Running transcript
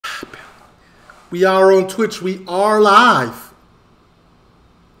We are on Twitch. We are live.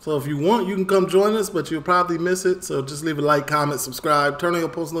 So if you want, you can come join us, but you'll probably miss it. So just leave a like, comment, subscribe, turn on your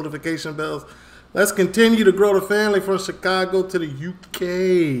post notification bells. Let's continue to grow the family from Chicago to the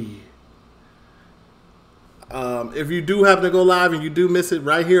UK. If you do happen to go live and you do miss it,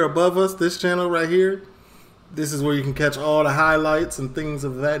 right here above us, this channel right here, this is where you can catch all the highlights and things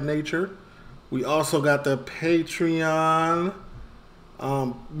of that nature. We also got the Patreon.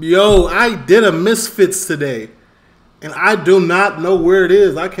 Yo, I did a Misfits today, and I do not know where it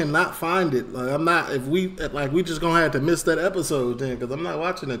is. I cannot find it. Like, I'm not. If we we just gonna have to miss that episode then, because I'm not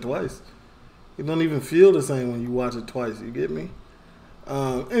watching it twice. It don't even feel the same when you watch it twice. You get me?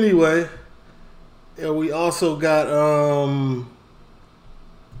 Anyway, yeah, we also got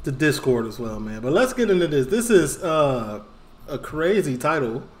the Discord as well, man. But let's get into this. This is a crazy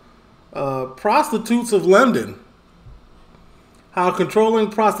title. Prostitutes of London. How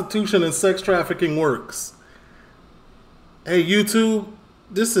controlling prostitution and sex trafficking works. Hey, YouTube,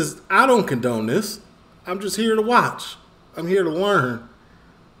 I don't condone this. I'm just here to watch. I'm here to learn.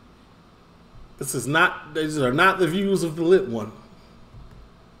 These are not the views of TheeLitOne.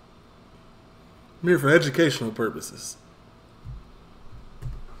 I'm here for educational purposes.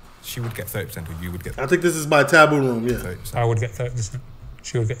 She would get 30% or you would get 30%? I think this is my taboo room, yeah. 30%. I would get 30%.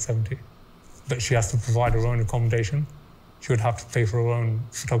 She would get 70%. But she has to provide her own accommodation. She would have to pay for her own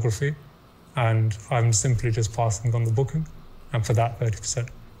photography. And I'm simply just passing on the booking. And for that, 30%.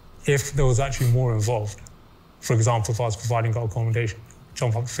 If there was actually more involved, for example, if I was providing her accommodation,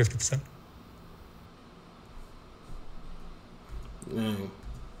 jump up to 50%. Mm.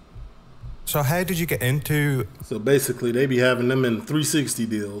 So how did you get into... So basically, they be having them in 360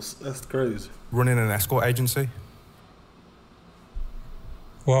 deals. That's crazy. Running an escort agency?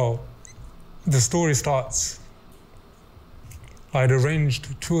 Well, the story starts... I had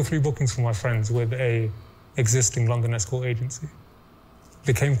arranged 2 or 3 bookings for my friends with a existing London escort agency.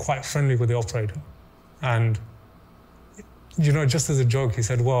 Became quite friendly with the operator. And, you know, just as a joke, he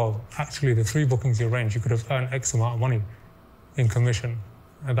said, well, actually, the 3 bookings you arranged, you could have earned X amount of money in commission.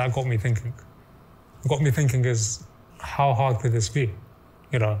 And that got me thinking. What got me thinking is, how hard could this be?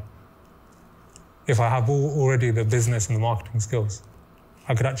 You know, if I have already the business and the marketing skills,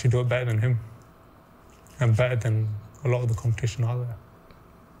 I could actually do it better than him and better than a lot of the competition out there.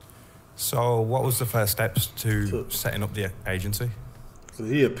 So what was the first steps to setting up the agency? So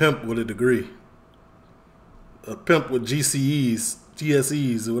he a pimp with a degree. A pimp with GCEs,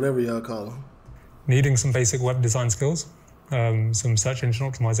 GSEs, or whatever y'all call them. Needing some basic web design skills, some search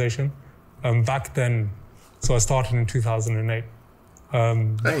engine optimization. Back then, so I started in 2008.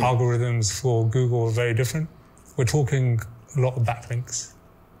 Algorithms for Google were very different. We're talking a lot of backlinks.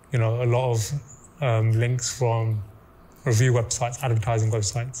 You know, a lot of links from review websites, advertising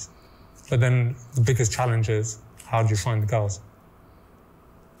websites. But then the biggest challenge is, how do you find the girls?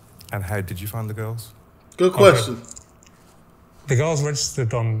 And how did you find the girls? Good question. Okay. The girls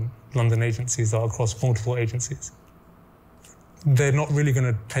registered on London agencies are across multiple agencies. They're not really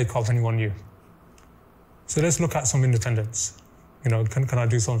going to take off anyone new. So let's look at some independents. You know, can I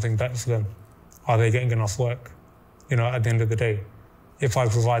do something better for them? Are they getting enough work? You know, at the end of the day, if I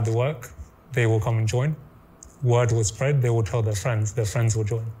provide the work, they will come and join. Word will spread, they will tell their friends will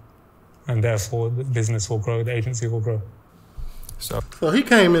join. And therefore, the business will grow, the agency will grow. So he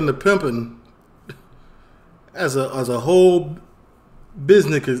came into pimping as a whole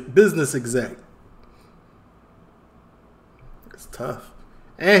business exec. It's tough.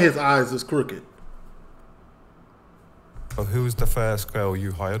 And his eyes is crooked. So who was the first girl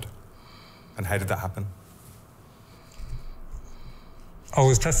you hired? And how did that happen? I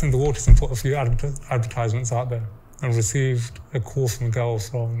was testing the waters and put a few advertisements out there and received a call from a girl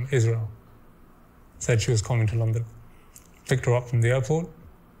from Israel. Said she was coming to London. Picked her up from the airport,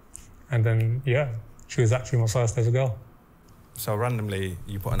 and then, yeah, she was actually my first ever girl. So randomly,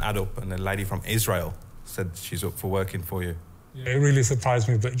 you put an ad up and a lady from Israel said she's up for working for you. It really surprised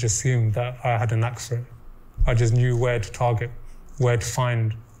me, but it just seemed that I had a knack for it. I just knew where to target, where to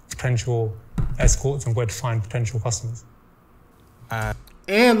find potential escorts and where to find potential customers.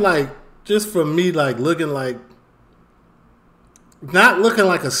 And like, just for me, like looking like, not looking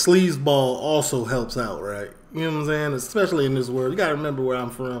like a sleazeball also helps out, right? You know what I'm saying? Especially in this world. You gotta remember where I'm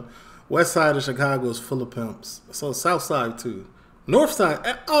from. West side of Chicago is full of pimps. So south side too. North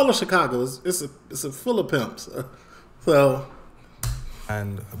side, all of Chicago it's full of pimps. So.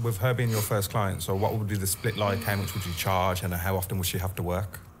 And with her being your first client, so what would be the split like? How much would you charge and how often would she have to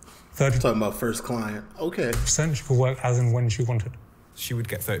work? 30%. Talking about first client. Okay. She could work as and when she wanted. She would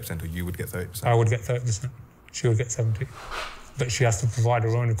get 30% or you would get 30%? I would get 30%. She would get 70%. But she has to provide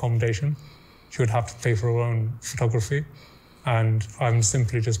her own accommodation. she would have to pay for her own photography, and I'm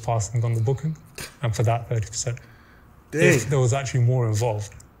simply just passing on the booking, and for that 30%. Dang. If there was actually more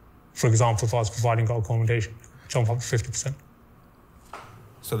involved, for example, if I was providing her accommodation, jump up to 50%.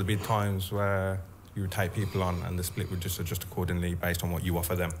 So there'd be times where you would take people on and the split would just adjust accordingly based on what you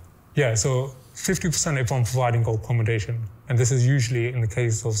offer them? Yeah, so 50% if I'm providing accommodation, and this is usually in the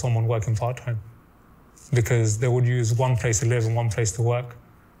case of someone working part-time, because they would use one place to live and one place to work.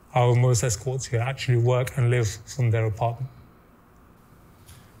 Our most escorts here actually work and live from their apartment.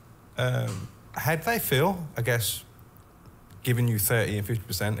 How do they feel, I guess, giving you 30 and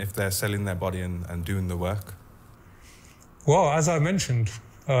 50% if they're selling their body and doing the work? Well, as I mentioned,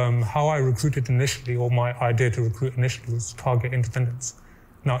 how I recruited initially, or my idea to recruit initially, was to target independents.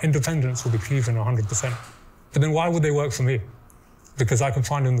 Now, independents will be cleaving 100%. But then why would they work for me? Because I can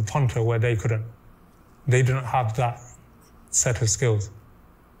find them the punter where they couldn't. They didn't have that set of skills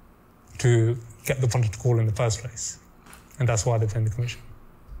to get the punter to call in the first place. And that's why they're paying the commission.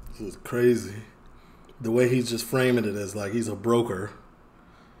 This is crazy. The way he's just framing it as like he's a broker.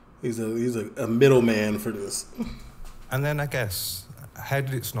 He's a middleman for this. And then I guess, how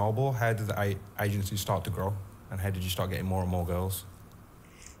did it snowball? How did the agency start to grow? And how did you start getting more and more girls?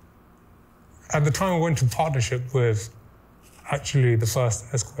 At the time I went into partnership with actually the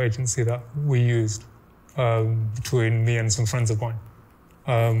first escort agency that we used between me and some friends of mine.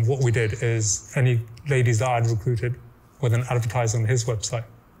 What we did is any ladies that I'd recruited were then advertised on his website,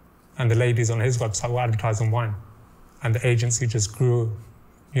 and the ladies on his website were advertised on mine. And the agency just grew,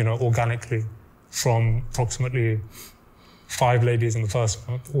 organically from approximately 5 ladies in the first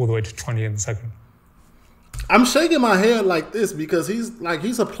month all the way to 20 in the second. I'm shaking my head like this because he's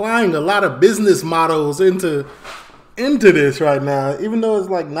applying a lot of business models into this right now, even though it's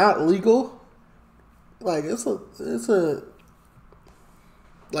like not legal. Like it's a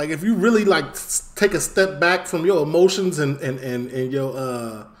like if you really like take a step back from your emotions and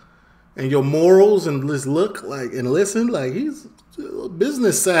your morals and just look like and listen, like he's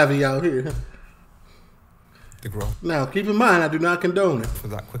business savvy out here. The growth. Now keep in mind, I do not condone it. For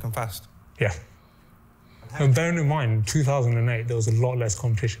that quick and fast. Yeah. And bearing in mind, in 2008, there was a lot less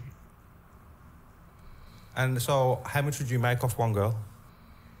competition. And so, how much would you make off one girl?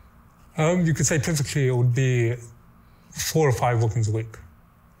 You could say typically it would be 4 or 5 bookings a week.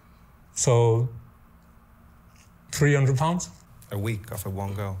 So, £300 A week off of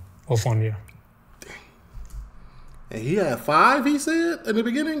one girl? Off 1 year. And he had 5, he said, in the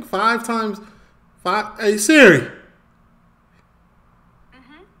beginning? 5 times 5. Hey, Siri.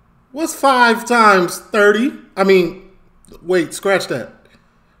 What's 5 times 30? I mean, wait, scratch that.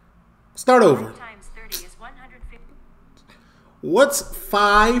 Start over. 5 times 30 is 150. What's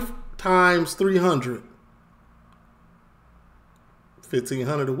 5 times 300?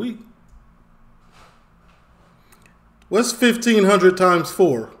 1,500 a week. What's 1,500 times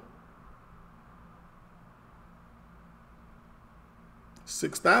 4?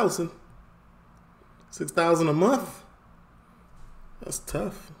 6,000. 6,000 a month. That's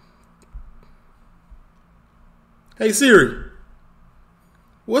tough. Hey Siri,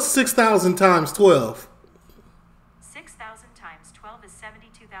 what's 6,000 times 12? 6,000 times 12 is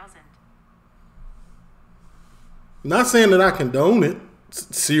 72,000. Not saying that I condone it,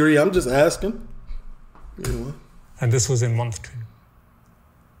 Siri. I'm just asking. Anyway. And this was in month 2.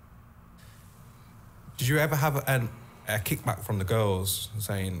 Did you ever have a kickback from the girls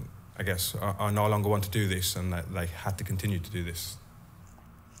saying, I guess, I no longer want to do this, and that they had to continue to do this?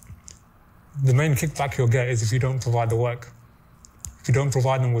 The main kickback you'll get is if you don't provide the work. If you don't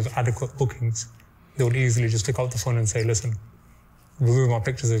provide them with adequate bookings, they would easily just pick up the phone and say, listen, remove my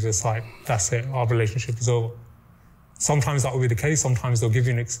pictures of your site. That's it. Our relationship is over. Sometimes that will be the case. Sometimes they'll give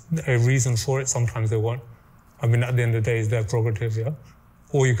you a reason for it. Sometimes they won't. I mean, at the end of the day, it's their prerogative, yeah?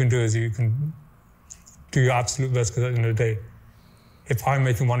 All you can do is you can do your absolute best, because at the end of the day, if I'm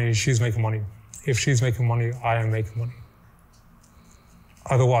making money, she's making money. If she's making money, I am making money.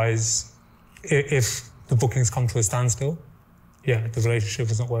 Otherwise, if the bookings come to a standstill, yeah, the relationship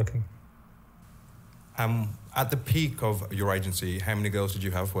isn't working. At the peak of your agency, how many girls did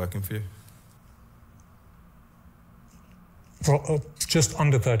you have working for you? Just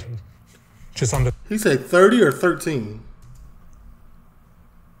under 30. Just under. He said 30 or 13?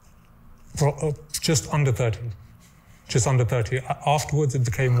 Just under 30. Just under 30. Afterwards, it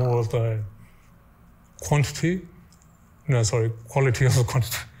became more of a quality over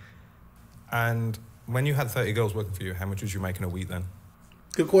quantity. And when you had 30 girls working for you, how much was you making a week then?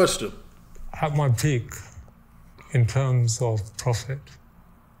 Good question. At my peak, in terms of profit,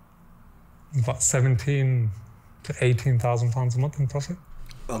 about 17 to 18,000 pounds a month in profit.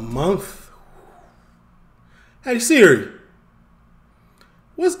 A month? Hey Siri,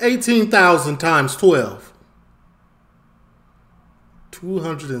 what's 18,000 times 12?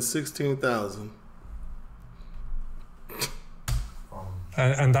 216,000.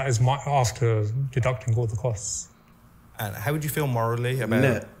 And that is after deducting all the costs. And how would you feel morally about,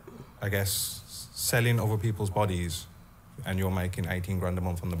 Net. I guess, selling other people's bodies, and you're making 18 grand a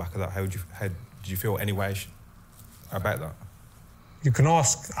month on the back of that? How did you feel anyway about that? You can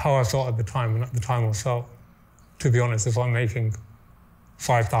ask how I felt at the time, and at the time I felt, to be honest, if I'm making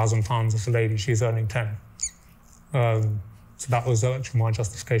 £5,000 off a lady, she's earning 10. So that was actually my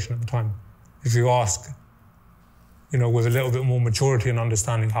justification at the time. If you ask, with a little bit more maturity and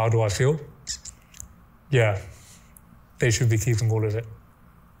understanding, how do I feel? Yeah, they should be keeping all of it.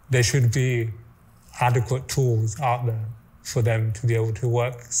 There should be adequate tools out there for them to be able to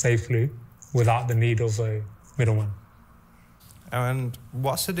work safely without the need of a middleman. And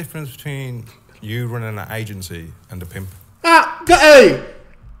what's the difference between you running an agency and a pimp?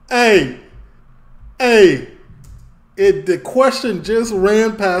 The question just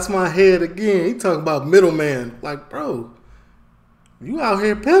ran past my head again. He talking about middleman. Like, bro, you out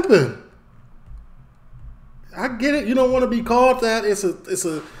here pimping. I get it. You don't want to be called that. It's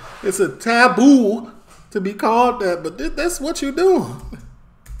a taboo to be called that. But that's what you're doing.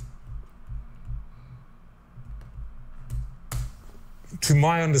 To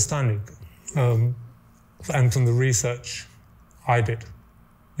my understanding, and from the research I did,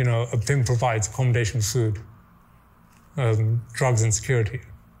 a pimp provides accommodation, food, drugs and security.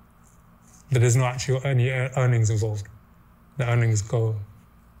 But there's not actually any earnings involved. The earnings go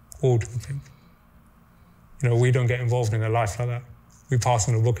all to the pimp. We don't get involved in their life like that. We pass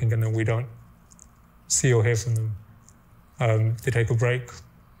on a booking and then we don't see or hear from them. They take a break.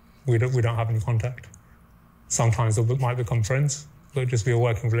 We don't have any contact. Sometimes they might become friends, but just be a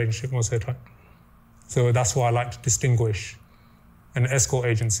working relationship most of the time. So that's why I like to distinguish an escort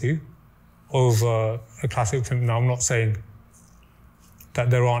agency over a classic pimp. Now, I'm not saying that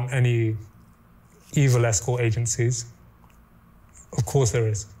there aren't any evil escort agencies. Of course there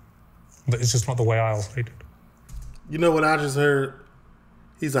is. But it's just not the way I operated. You know what I just heard?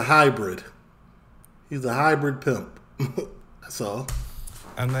 He's a hybrid. He's a hybrid pimp. That's all.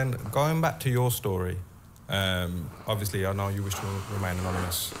 And then going back to your story, obviously I know you wish to remain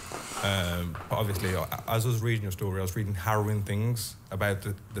anonymous, but obviously as I was reading your story, I was reading harrowing things about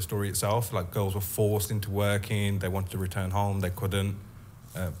the story itself, like girls were forced into working, they wanted to return home, they couldn't.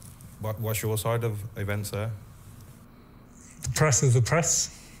 What's your side of events there? The press is the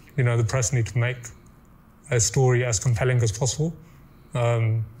press. The press need to make a story as compelling as possible.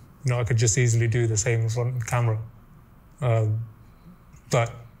 I could just easily do the same in front of the camera.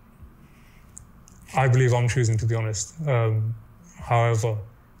 But I believe I'm choosing to be honest. However,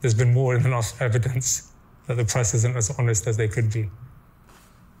 there's been more than enough evidence that the press isn't as honest as they could be.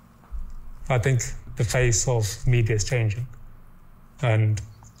 I think the face of media is changing. And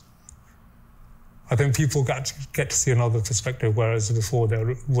I think people get to see another perspective, whereas before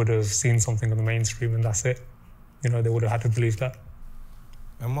they would have seen something on the mainstream and that's it. They would have had to believe that.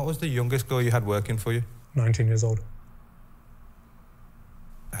 And what was the youngest girl you had working for you? 19 years old.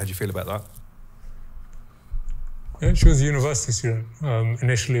 How do you feel about that? Yeah, she was a university student.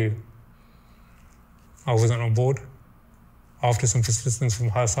 Initially, I wasn't on board. After some persistence from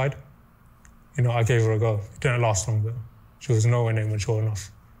her side, I gave her a go. It didn't last long, but she was nowhere near mature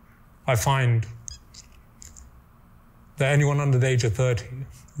enough. I find that anyone under the age of 30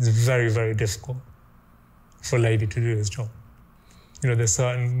 is very, very difficult for a lady to do this job. There's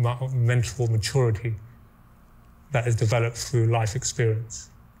certain mental maturity that is developed through life experience.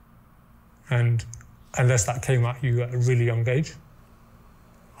 And unless that came at you at a really young age,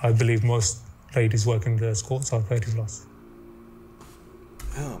 I believe most ladies working the escorts are 30 plus.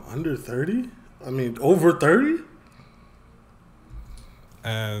 Damn, under 30? I mean, over 30?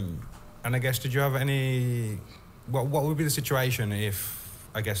 And I guess, did you have any... What would be the situation if,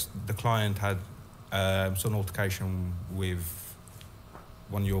 I guess, the client had some altercation with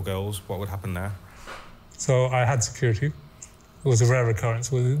one of your girls? What would happen there? So I had security. It was a rare occurrence.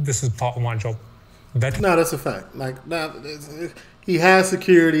 This is part of my job. No, that's a fact. He had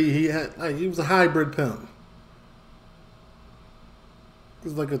security. He was a hybrid pimp. It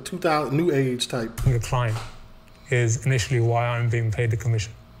was like a 2000 new age type. The client is initially why I'm being paid the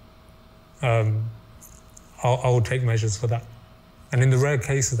commission. I will take measures for that. And in the rare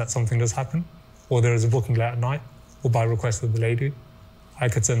cases that something does happen, or there is a booking late at night, or by request of the lady, I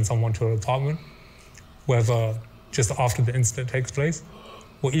could send someone to her apartment, whether just after the incident takes place,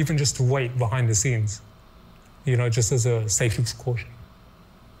 or even just to wait behind the scenes, just as a safety precaution.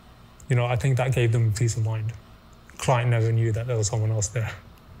 I think that gave them peace of mind. client never knew that there was someone else there.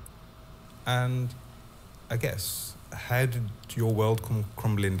 And I guess, how did your world come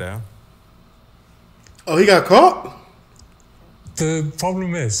crumbling down? Oh, he got caught? The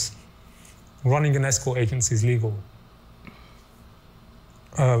problem is, running an escort agency is legal.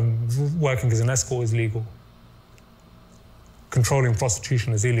 Working as an escort is legal. Controlling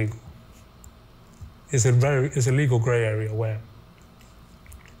prostitution is illegal. It's a legal grey area where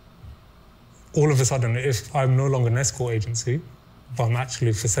all of a sudden, if I'm no longer an escort agency, but I'm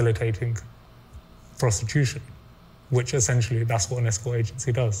actually facilitating prostitution, which essentially that's what an escort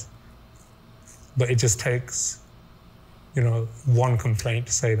agency does. But it just takes, one complaint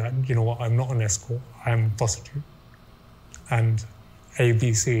to say that, you know what, I'm not an escort, I'm a prostitute. And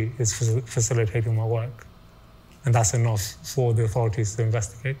ABC is facilitating my work. And that's enough for the authorities to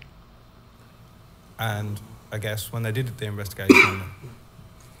investigate. And I guess when they did the investigation,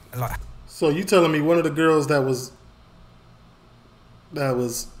 So you telling me one of the girls that was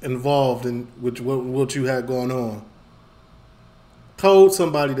involved in what you had going on told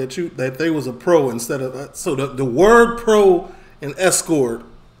somebody that they was a pro instead of so the word pro and escort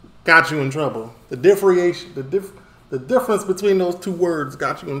got you in trouble. The difference between those two words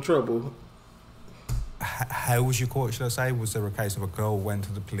got you in trouble. how was you caught, should I say? Was there a case of a girl went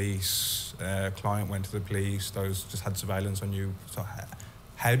to the police, a client went to the police, those just had surveillance on you? So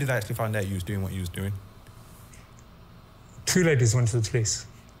how did they actually find out you was doing what you was doing? 2 ladies went to the police.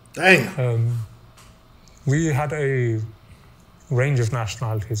 Damn. We had a range of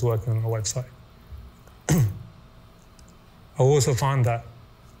nationalities working on our website. I also found that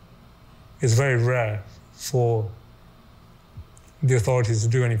it's very rare for the authorities to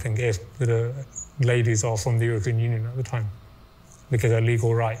do anything if the ladies are from the European Union at the time, because their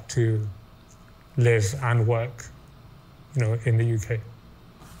legal right to live and work, in the UK.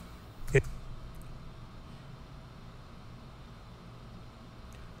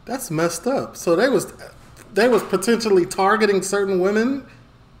 That's messed up. So they was potentially targeting certain women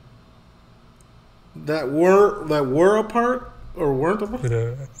that were a part or weren't a part?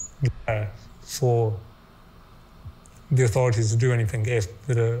 For the authorities to do anything if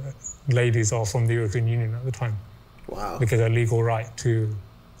the ladies are from the European Union at the time. Wow. Because their legal right to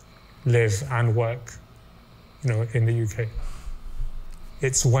live and work, in the UK.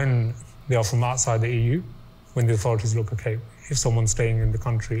 It's when they are from outside the EU, when the authorities look, okay, if someone's staying in the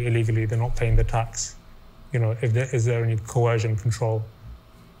country illegally, they're not paying the tax, is there any coercion control?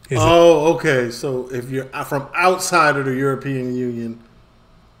 Okay. So if you're from outside of the European Union,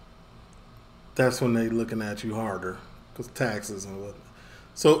 that's when they're looking at you harder because taxes and whatnot.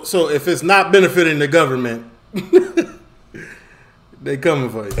 So if it's not benefiting the government, they coming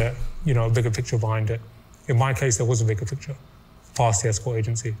for you. A bigger picture behind it. In my case, there was a bigger picture past the escort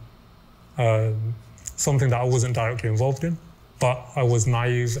agency. Something that I wasn't directly involved in, but I was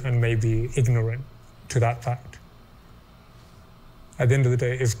naive and maybe ignorant to that fact. At the end of the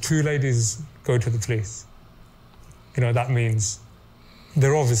day, if 2 ladies go to the police, that means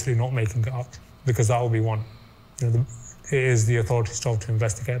they're obviously not making it up, because that will be one. It is the authorities' job to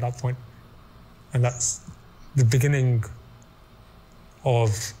investigate at that point. And that's the beginning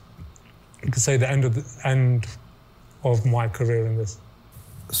of, you could say, the end of my career in this.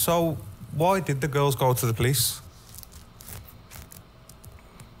 So why did the girls go to the police?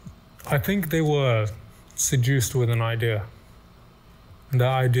 I think they were seduced with an idea. And that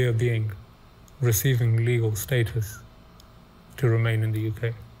idea being receiving legal status to remain in the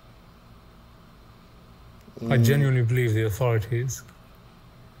UK. I genuinely believe the authorities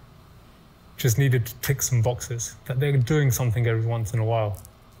just needed to tick some boxes, that they're doing something every once in a while.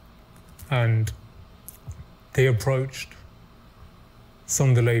 And they approached some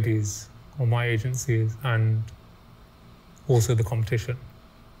of the ladies on my agencies and also the competition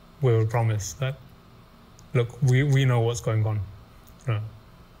with a promise that, look, we know what's going on.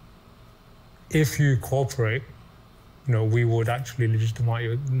 If you cooperate, we would actually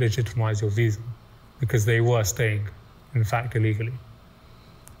legitimize your visa, because they were staying, in fact, illegally.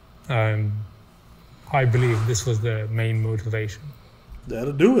 I believe this was the main motivation.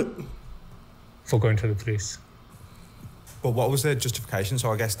 That'll do it. For going to the police. But what was their justification?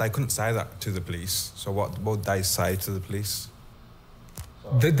 So I guess they couldn't say that to the police. So what would they say to the police?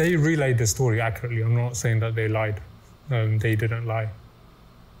 They relayed the story accurately. I'm not saying that they lied. They didn't lie.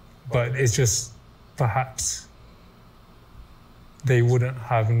 But it's just perhaps they wouldn't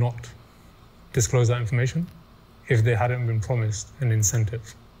have not disclosed that information if they hadn't been promised an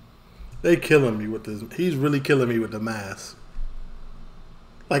incentive. They killing me with this. He's really killing me with the mask.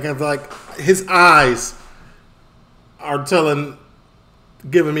 Like his eyes are telling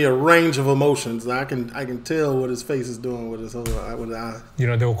giving me a range of emotions. I can tell what his face is doing with his whole eye. You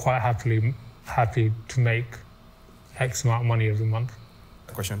know, they were quite happy to make X amount of money every month.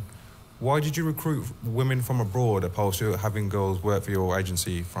 Question. Why did you recruit women from abroad opposed to having girls work for your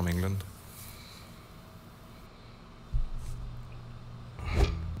agency from England?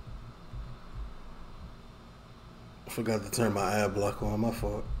 I forgot to turn my ad block on. My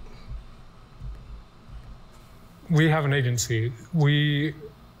fault. We have an agency.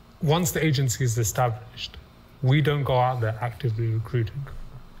 Once the agency is established, we don't go out there actively recruiting.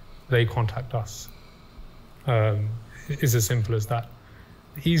 They contact us. It's as simple as that.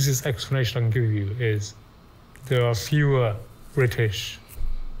 The easiest explanation I can give you is there are fewer British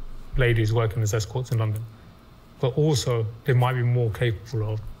ladies working as escorts in London, but also they might be more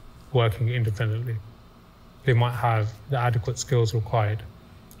capable of working independently. They might have the adequate skills required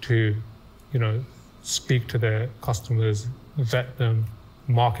to, you know, speak to their customers, vet them,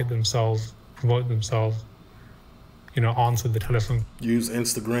 market themselves, promote themselves, you know, answer the telephone. Use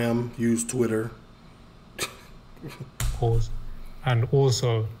Instagram, use Twitter. Calls. And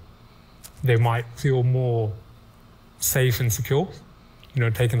also, they might feel more safe and secure, you know,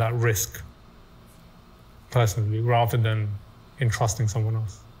 taking that risk personally rather than entrusting someone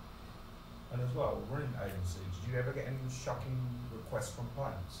else. And as well, running agency, did you ever get any shocking requests from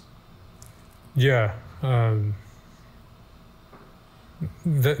clients? Yeah,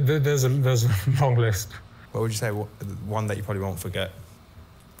 there's a long list. What would you say one that you probably won't forget?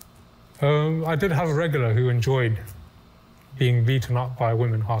 I did have a regular who enjoyed being beaten up by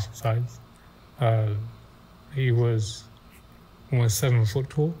women half his size. He was almost 7 foot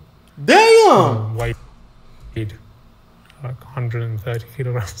tall. Damn! Weighed like 130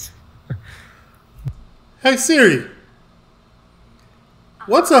 kilograms. Hey Siri,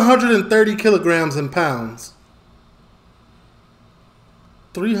 what's 130 kilograms in pounds?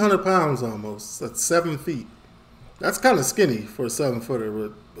 300 pounds almost. That's 7 feet. That's kind of skinny for a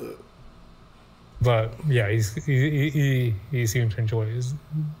 7-footer, But yeah, he seemed to enjoy it.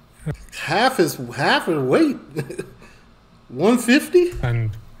 half his weight. 150.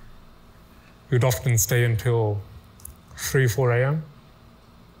 And he would often stay until 3-4 a.m.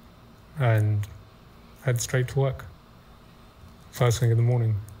 and head straight to work first thing in the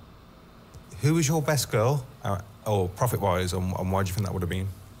morning. Who was your best girl, or profit-wise, and why do you think that would have been?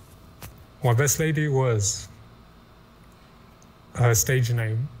 My best lady was, her stage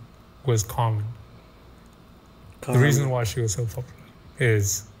name was Carmen. The reason why she was so popular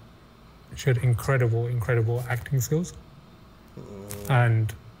is she had incredible acting skills.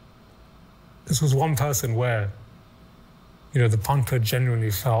 And this was one person where, you know, the punter genuinely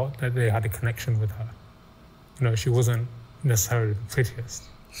felt that they had a connection with her. You know, she wasn't necessarily the prettiest.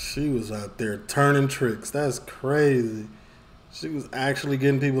 She was out there turning tricks. That's crazy. She was actually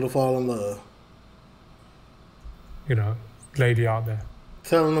getting people to fall in love. You know, lady out there.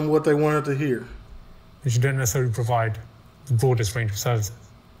 Telling them what they wanted to hear. And she didn't necessarily provide the broadest range of services,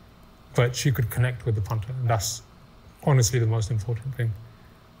 but she could connect with the punter, and that's honestly the most important thing.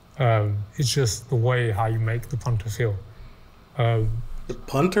 It's just the way how you make the punter feel. The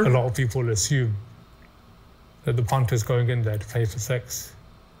punter? A lot of people assume that the punter's going in there to pay for sex.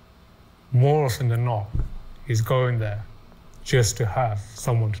 More often than not, he's going there just to have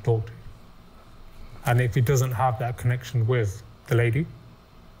someone to talk to. And if he doesn't have that connection with the lady,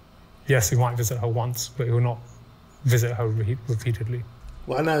 yes, he might visit her once, but he will not visit her repeatedly.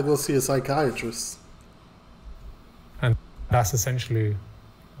 Why not go see a psychiatrist? And that's essentially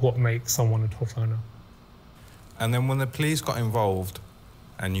what makes someone a top earner. And then when the police got involved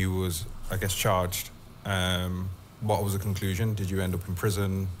and you was, I guess, charged, what was the conclusion? Did you end up in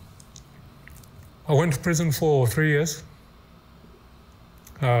prison? I went to prison for 3 years.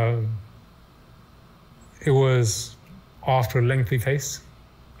 It was after a lengthy case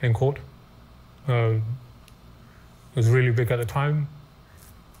in court. It was really big at the time.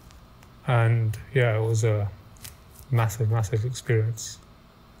 And yeah, it was a massive experience.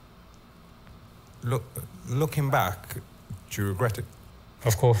 Looking back, do you regret it?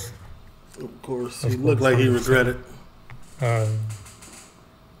 Of course. Of course. He looked like he regretted.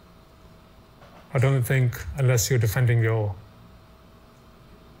 I don't think, unless you're defending your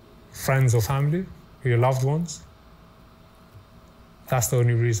friends or family, or your loved ones, that's the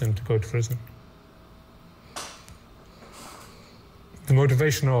only reason to go to prison. The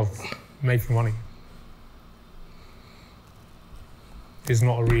motivation of making money is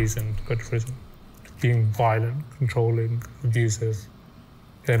not a reason to go to prison. Being violent, controlling, abusive,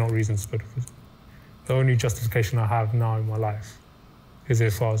 they're not reasons to go to prison. The only justification I have now in my life is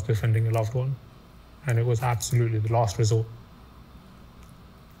if I was defending a loved one, and it was absolutely the last resort.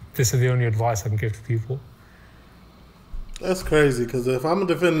 this is the only advice I can give to people. That's crazy, because if I'm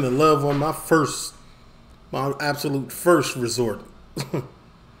defending the loved one, my absolute first resort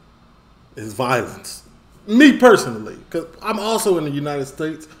is violence. Me personally, because I'm also in the United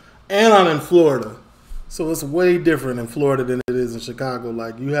States and I'm in Florida. So it's way different in Florida than it is in Chicago.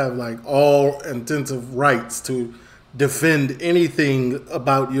 Like, you have like all intensive rights to defend anything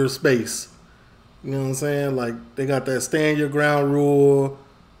about your space. You know what I'm saying? Like, they got that stand your ground rule.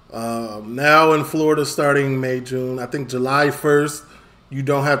 Now in Florida, starting May, June, I think July 1st, you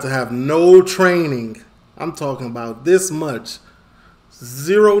don't have to have no training. I'm talking about this much.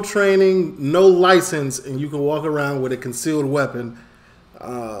 0 training, no license, and you can walk around with a concealed weapon.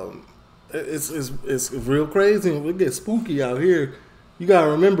 It's real crazy. It gets spooky out here. You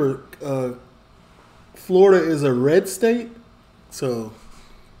gotta remember, Florida is a red state, so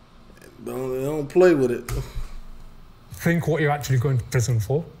don't play with it. Think what you're actually going to prison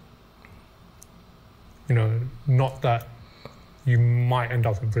for. You know, not that you might end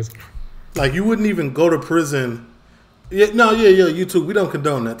up in prison. Like, you wouldn't even go to prison. You too. We don't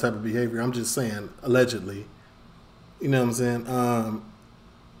condone that type of behavior. I'm just saying, allegedly. You know what I'm saying?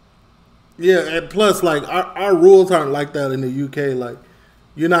 And plus, like, our rules aren't like that in the UK. Like,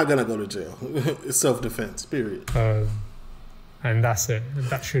 you're not going to go to jail. It's self-defense, period. And that's it.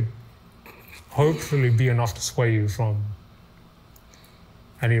 That should hopefully be enough to sway you from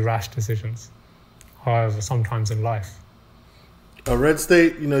any rash decisions. However, sometimes in life. A red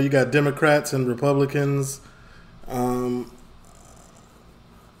state, you know, you got Democrats and Republicans. The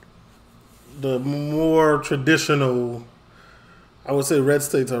more traditional, I would say red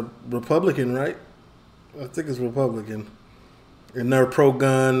states are Republican, right? I think it's Republican. And they're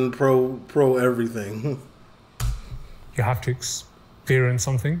pro-gun, pro everything. You have to experience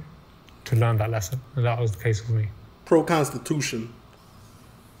something to learn that lesson. And that was the case for me. Pro-Constitution.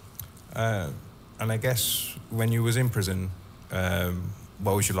 And I guess when you was in prison,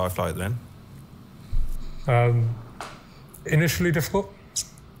 what was your life like then? Initially difficult,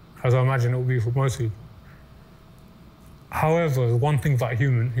 as I imagine it will be for most people. However, the one thing about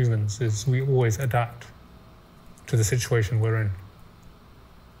humans is we always adapt to the situation we're in.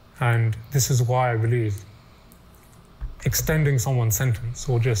 And this is why I believe extending someone's sentence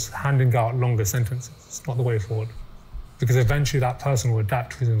or just handing out longer sentences is not the way forward. Because eventually that person will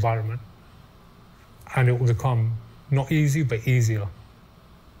adapt to his environment and it will become not easy, but easier.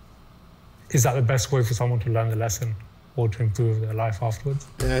 Is that the best way for someone to learn the lesson or to improve their life afterwards?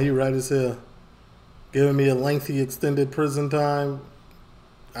 Yeah, you're right as hell. Giving me a lengthy, extended prison time.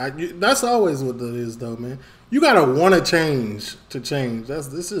 That's always what it is, though, man. You gotta want to change to change.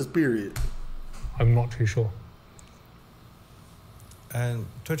 This is period. I'm not too sure. And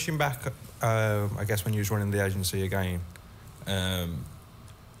touching back, I guess when you was running the agency again,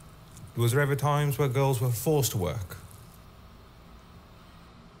 was there ever times where girls were forced to work?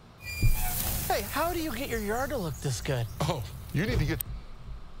 Hey, how do you get your yard to look this good? Oh, you need to get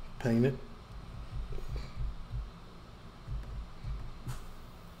painted.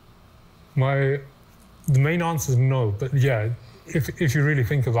 The main answer is no, but yeah, if you really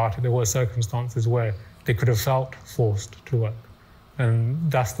think about it, there were circumstances where they could have felt forced to work. And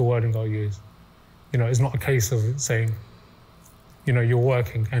that's the wording I'll use. You know, it's not a case of saying, you know, you're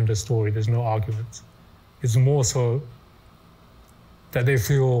working, end of story, there's no arguments. It's more so that they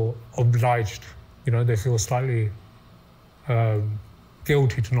feel obliged, you know, they feel slightly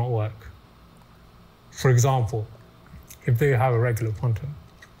guilty to not work. For example, if they have a regular punter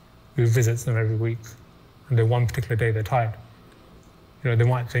who visits them every week, and then one particular day they're tired, you know, they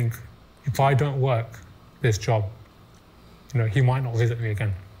might think, if I don't work this job, you know, he might not visit me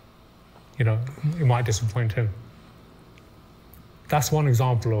again. You know, it might disappoint him. That's one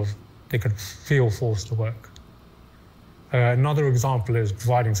example of they could feel forced to work. Another example is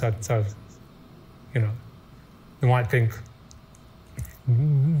providing certain services. You know, they might think,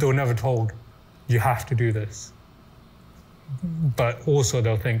 they were never told, you have to do this. But also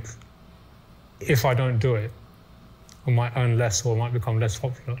they'll think, if I don't do it, I might earn less or I might become less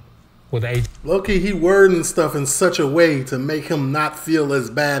popular with age. Low-key, he wording stuff in such a way to make him not feel as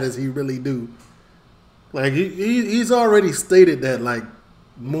bad as he really do. Like, he's already stated that, like,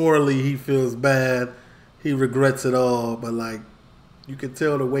 morally he feels bad, he regrets it all, but, like, you can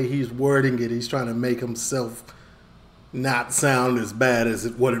tell the way he's wording it, he's trying to make himself not sound as bad as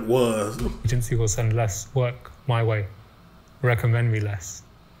what it was. Agency will send less work my way, recommend me less.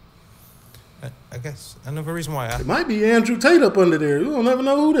 I guess another reason why I asked It might be Andrew Tate up under there. You don't never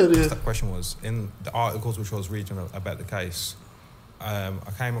know who that is. that question was, in the articles which I was reading about the case, I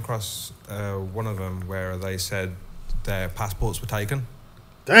came across one of them where they said their passports were taken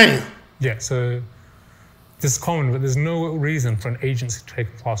Damn. Yeah, so this is common, but there's no reason for an agency to take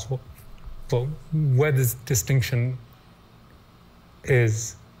a passport. But where this distinction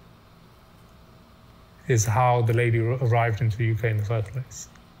is how the lady arrived into the UK in the first place.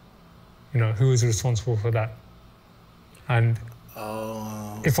 You know, who is responsible for that? And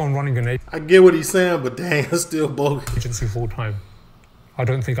if I'm running an I get what he's saying, but dang, it's still bogus. agency full time, I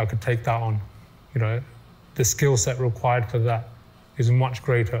don't think I could take that on. You know, the skill set required for that is much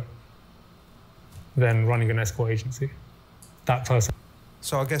greater than running an escort agency. That person.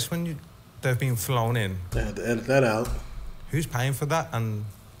 So I guess when they've been flown in, I had to edit that out. who's paying for that? And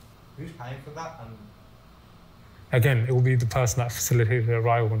Again, it will be the person that facilitated the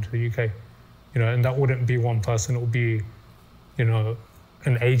arrival into the UK. You know, and that wouldn't be one person, it would be, you know,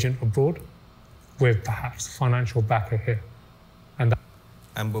 an agent abroad with perhaps financial backer here.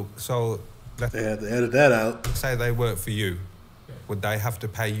 so let's They had to edit that out. say they work for you. Would they have to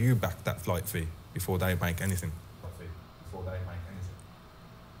pay you back that flight fee before they make anything?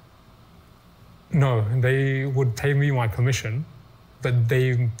 No, they would pay me my commission, but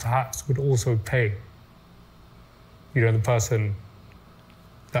they perhaps would also pay, you know, the person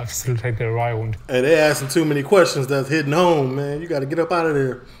that facilitated the arrival into Hey, they asking too many questions that's hitting home, man. You got to get up out of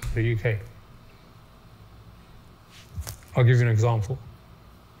there. the UK. I'll give you an example.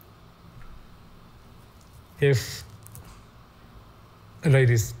 If a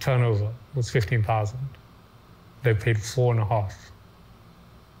lady's turnover was 15,000, they paid 4.5,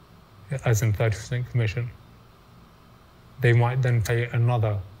 as in 30% commission. They might then pay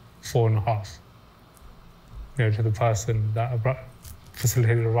another 4.5, you know, to the person that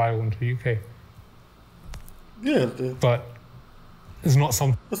facilitated arrival into the UK. Yeah, But it's not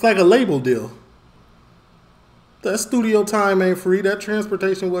something. it's like a label deal. That studio time ain't free. That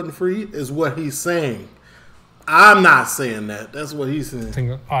transportation wasn't free, is what he's saying. I'm not saying that. That's what he's saying. Thing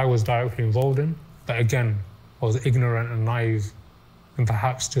that I was directly involved in, but again, I was ignorant and naive, and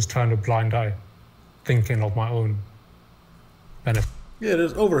perhaps just turned a blind eye, thinking of my own benefit. Yeah,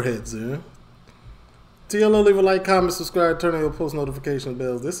 there's overheads there. TLO, leave a like, comment, subscribe, turn on your post notification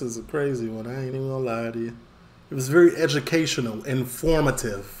bells. This is a crazy one. I ain't even gonna lie to you. It was very educational,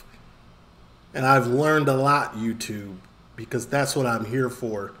 informative, and I've learned a lot, YouTube, because that's what I'm here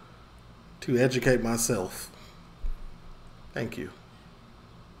for, to educate myself. Thank you.